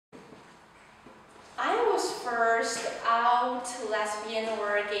was first out lesbian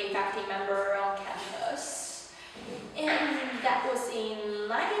or gay faculty member on campus, and that was in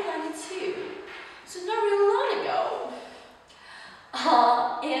 1992, so not really long ago.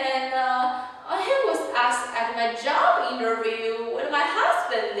 I was asked at my job interview what my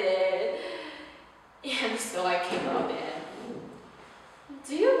husband did, and so I came up in.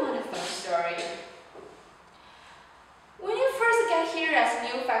 Do you want a fun story? When you first get here as a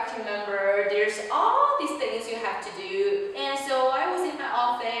new faculty member, there's all these things you have to do, and so I was in my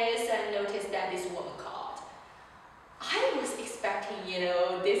office and noticed that this woman called. I was expecting,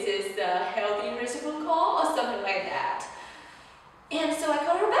 this is a healthy reciprocal call or something like that. And so I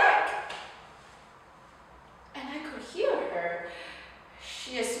called her back. And I could hear her.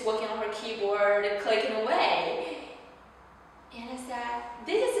 She is working on her keyboard, clicking away. And I said,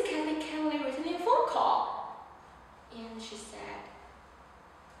 "This is Kathy Kelly returning a phone call." And she said,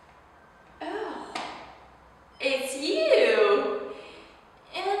 "Oh, it's you."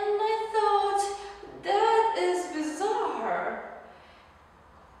 And I thought, that is bizarre.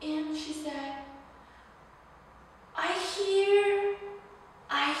 And she said, I hear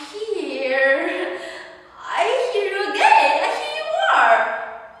you again. I hear you are."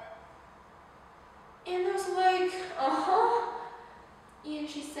 And I was like, uh-huh. And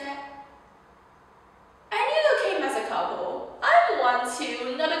she said, "I knew you came as a couple. I'm one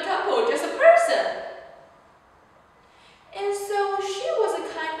too, not a couple, just a person." And so she was a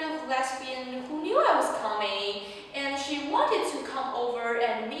kind of lesbian who knew I was coming, and she wanted to come over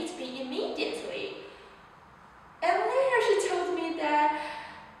and meet me immediately. And later she told me that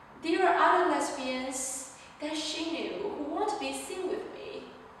there are other lesbians that she knew who want to be seen with me,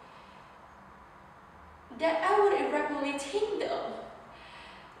 that I would irregularly take them,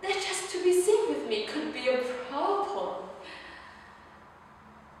 that just to be seen with me could be a problem.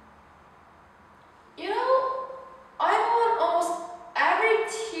 I'm on almost every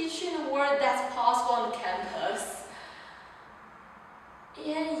teaching award that's possible on campus.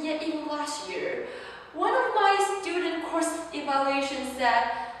 And yet even last year, one of my student course evaluations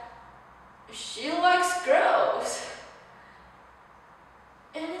said, "She likes girls."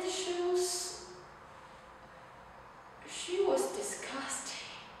 And it shows